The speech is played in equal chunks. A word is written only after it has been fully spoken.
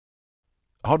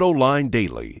AutoLine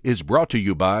Daily is brought to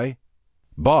you by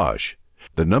Bosch.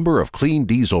 The number of clean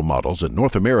diesel models in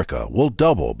North America will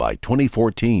double by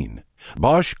 2014.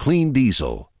 Bosch Clean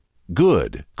Diesel.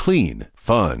 Good, clean,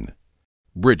 fun.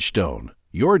 Bridgestone.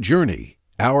 Your journey,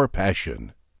 our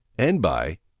passion. And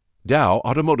by Dow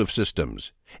Automotive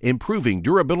Systems. Improving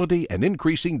durability and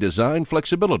increasing design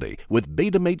flexibility with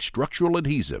Betamate structural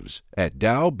adhesives at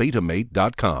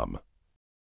dowbetamate.com.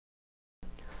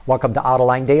 Welcome to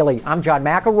AutoLine Daily. I'm John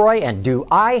McElroy, and do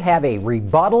I have a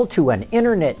rebuttal to an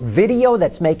internet video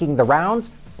that's making the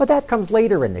rounds? But that comes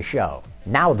later in the show.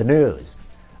 Now the news.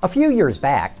 A few years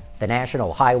back, the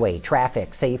National Highway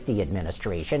Traffic Safety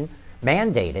Administration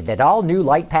mandated that all new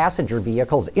light passenger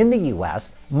vehicles in the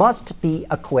U.S. must be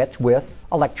equipped with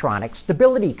electronic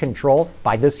stability control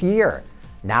by this year.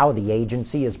 Now the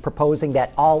agency is proposing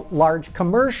that all large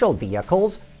commercial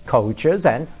vehicles, coaches,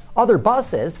 and other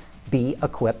buses be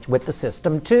equipped with the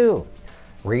system too.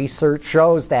 Research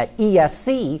shows that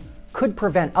ESC could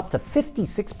prevent up to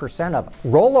 56% of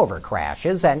rollover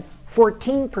crashes and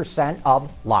 14%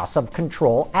 of loss of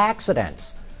control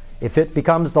accidents. If it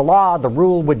becomes the law, the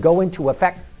rule would go into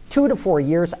effect 2 to 4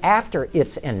 years after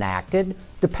it's enacted,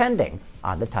 depending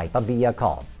on the type of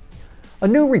vehicle. A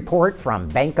new report from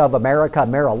Bank of America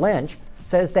Merrill Lynch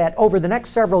says that over the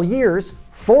next several years,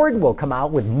 Ford will come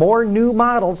out with more new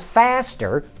models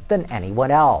faster than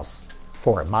anyone else.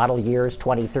 For model years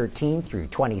 2013 through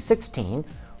 2016,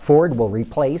 Ford will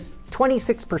replace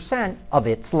 26% of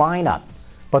its lineup.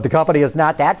 But the company is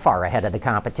not that far ahead of the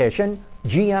competition.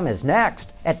 GM is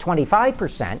next at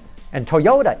 25%, and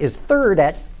Toyota is third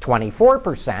at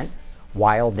 24%,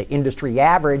 while the industry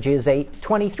average is a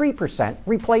 23%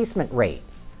 replacement rate.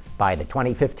 By the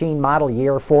 2015 model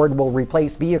year, Ford will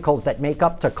replace vehicles that make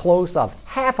up to close of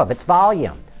half of its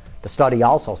volume. The study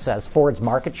also says Ford's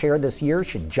market share this year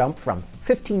should jump from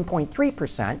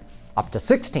 15.3% up to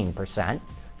 16%,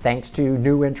 thanks to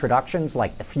new introductions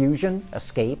like the Fusion,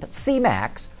 Escape,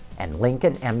 C-Max, and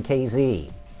Lincoln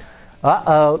MKZ.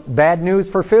 Bad news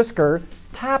for Fisker.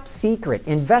 Top secret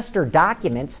investor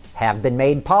documents have been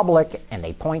made public, and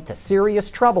they point to serious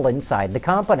trouble inside the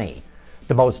company.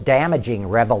 The most damaging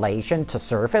revelation to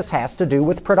surface has to do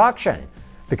with production.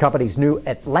 The company's new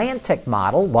Atlantic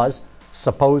model was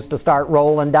supposed to start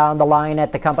rolling down the line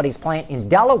at the company's plant in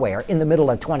Delaware in the middle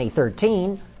of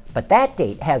 2013, but that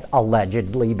date has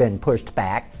allegedly been pushed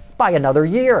back by another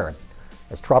year.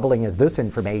 As troubling as this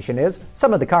information is,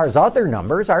 some of the car's other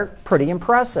numbers are pretty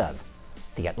impressive.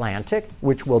 The Atlantic,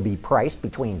 which will be priced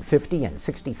between $50,000 and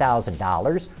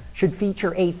 $60,000, should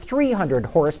feature a 300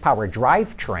 horsepower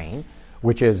drivetrain,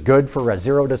 which is good for a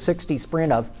 0 to 60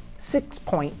 sprint of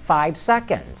 6.5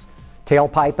 seconds.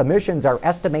 Tailpipe emissions are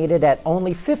estimated at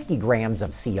only 50 grams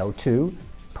of CO2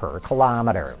 per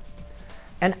kilometer.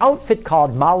 An outfit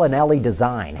called Malinelli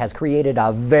Design has created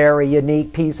a very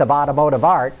unique piece of automotive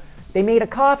art. They made a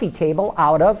coffee table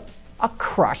out of a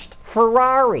crushed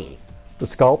Ferrari. The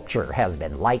sculpture has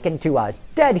been likened to a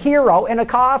dead hero in a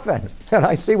coffin, and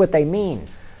I see what they mean.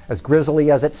 As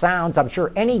grisly as it sounds, I'm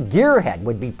sure any gearhead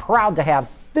would be proud to have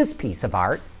this piece of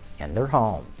art in their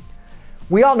home.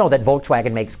 We all know that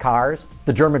Volkswagen makes cars.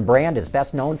 The German brand is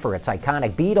best known for its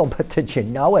iconic Beetle, but did you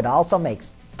know it also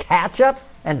makes ketchup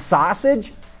and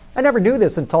sausage? I never knew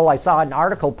this until I saw an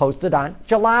article posted on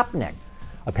Jalopnik.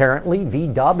 Apparently,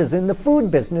 VW is in the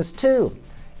food business too.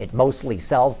 It mostly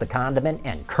sells the condiment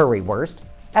and currywurst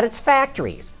at its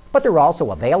factories, but they're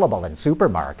also available in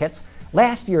supermarkets.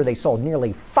 Last year, they sold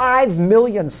nearly 5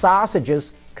 million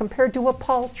sausages compared to a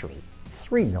paltry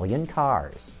 3 million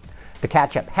cars. The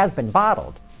ketchup has been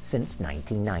bottled since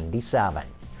 1997.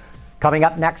 Coming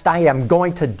up next, I am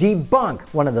going to debunk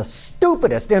one of the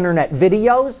stupidest internet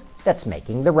videos that's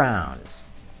making the rounds.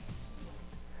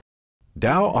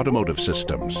 Dow Automotive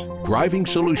Systems, driving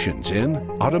solutions in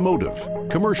automotive,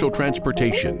 commercial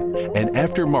transportation, and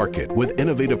aftermarket with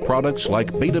innovative products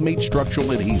like Betamate structural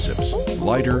adhesives.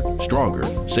 Lighter, stronger,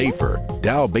 safer.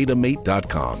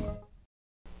 DowBetamate.com.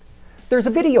 There's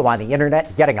a video on the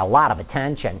internet getting a lot of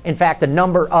attention. In fact, a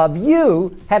number of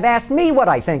you have asked me what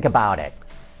I think about it.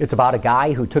 It's about a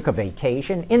guy who took a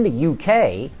vacation in the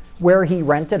UK where he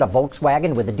rented a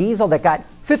Volkswagen with a diesel that got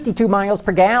 52 miles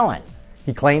per gallon.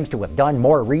 He claims to have done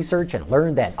more research and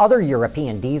learned that other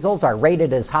European diesels are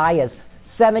rated as high as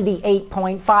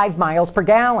 78.5 miles per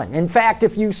gallon. In fact,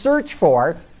 if you search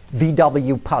for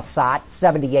VW Passat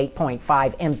 78.5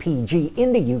 mpg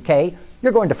in the UK,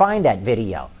 you're going to find that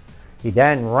video. He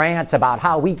then rants about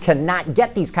how we cannot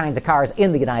get these kinds of cars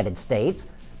in the United States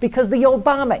because the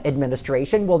Obama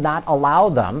administration will not allow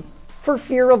them for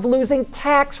fear of losing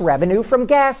tax revenue from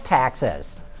gas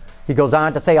taxes. He goes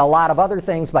on to say a lot of other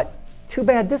things, but too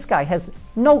bad this guy has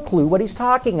no clue what he's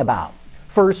talking about.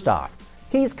 First off,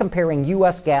 he's comparing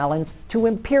U.S. gallons to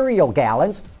imperial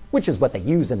gallons, which is what they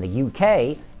use in the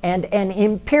UK, and an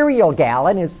imperial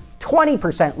gallon is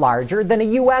 20% larger than a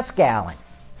U.S. gallon.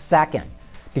 Second,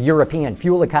 the European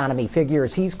fuel economy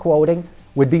figures he's quoting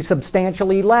would be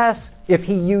substantially less if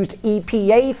he used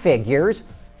EPA figures,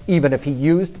 even if he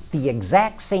used the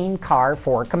exact same car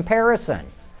for comparison.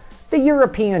 The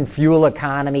European fuel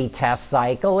economy test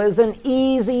cycle is an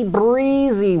easy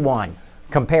breezy one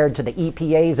compared to the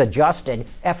EPA's adjusted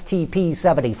FTP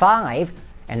 75,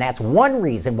 and that's one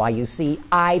reason why you see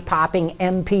eye-popping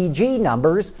MPG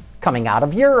numbers coming out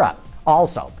of Europe.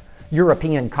 Also,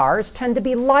 European cars tend to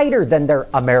be lighter than their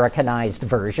Americanized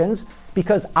versions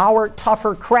because our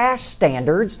tougher crash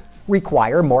standards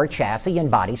require more chassis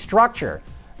and body structure.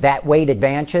 That weight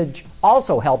advantage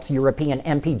also helps European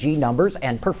MPG numbers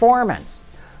and performance.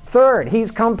 Third, he's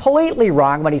completely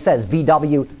wrong when he says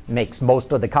VW makes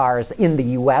most of the cars in the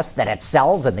U.S. that it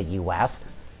sells in the U.S.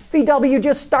 VW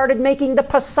just started making the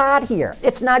Passat here.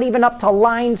 It's not even up to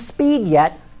line speed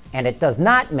yet, and it does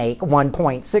not make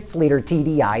 1.6-liter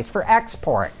TDIs for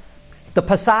export. The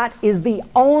Passat is the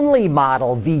only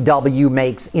model VW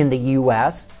makes in the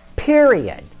U.S.,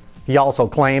 period. He also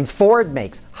claims Ford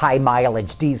makes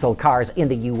high-mileage diesel cars in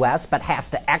the U.S. but has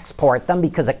to export them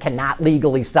because it cannot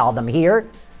legally sell them here.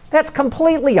 That's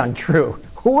completely untrue.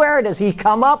 Where does he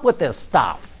come up with this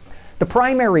stuff? The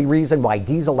primary reason why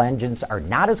diesel engines are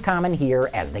not as common here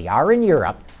as they are in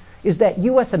Europe is that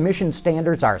U.S. emission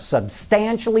standards are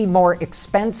substantially more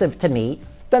expensive to meet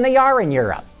than they are in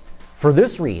Europe. For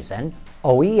this reason,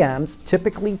 OEMs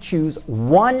typically choose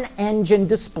one engine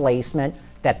displacement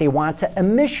that they want to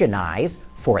emissionize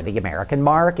for the American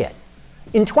market.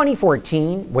 In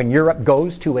 2014, when Europe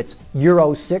goes to its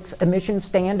Euro 6 emission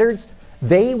standards,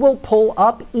 they will pull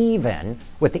up even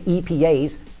with the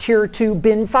EPA's Tier 2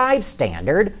 Bin 5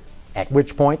 standard, at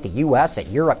which point the US and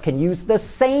Europe can use the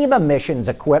same emissions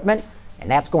equipment, and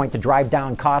that's going to drive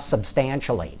down costs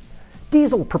substantially.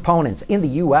 Diesel proponents in the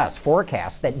US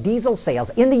forecast that diesel sales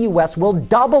in the US will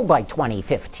double by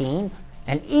 2015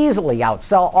 and easily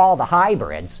outsell all the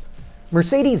hybrids.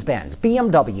 Mercedes-Benz,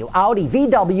 BMW, Audi,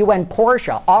 VW, and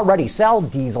Porsche already sell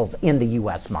diesels in the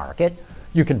US market.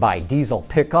 You can buy diesel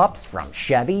pickups from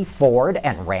Chevy, Ford,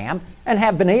 and Ram, and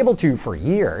have been able to for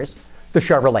years. The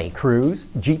Chevrolet Cruze,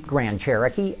 Jeep Grand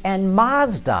Cherokee, and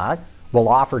Mazda will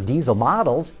offer diesel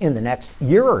models in the next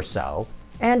year or so,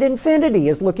 and Infiniti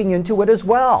is looking into it as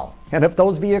well. And if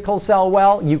those vehicles sell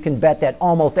well, you can bet that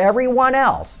almost everyone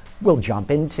else will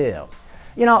jump in too.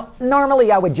 You know,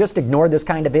 normally I would just ignore this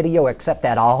kind of video, except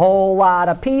that a whole lot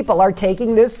of people are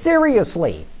taking this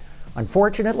seriously.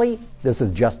 Unfortunately, this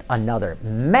is just another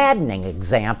maddening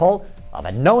example of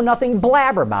a know-nothing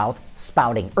blabbermouth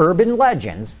spouting urban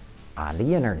legends on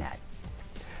the internet.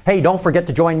 Hey, don't forget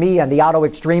to join me and the auto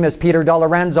extremist Peter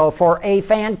DeLorenzo for a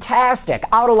fantastic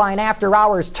Autoline After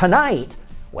Hours tonight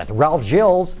with Ralph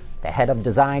Gilles, the head of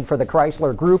design for the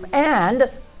Chrysler Group and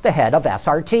the head of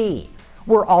SRT.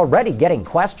 We're already getting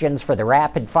questions for the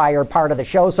rapid fire part of the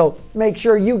show, so make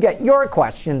sure you get your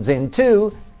questions in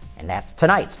too. And that's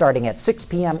tonight starting at 6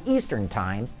 p.m. Eastern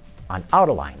Time on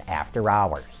Autoline After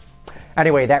Hours.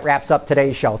 Anyway, that wraps up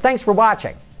today's show. Thanks for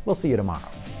watching. We'll see you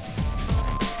tomorrow.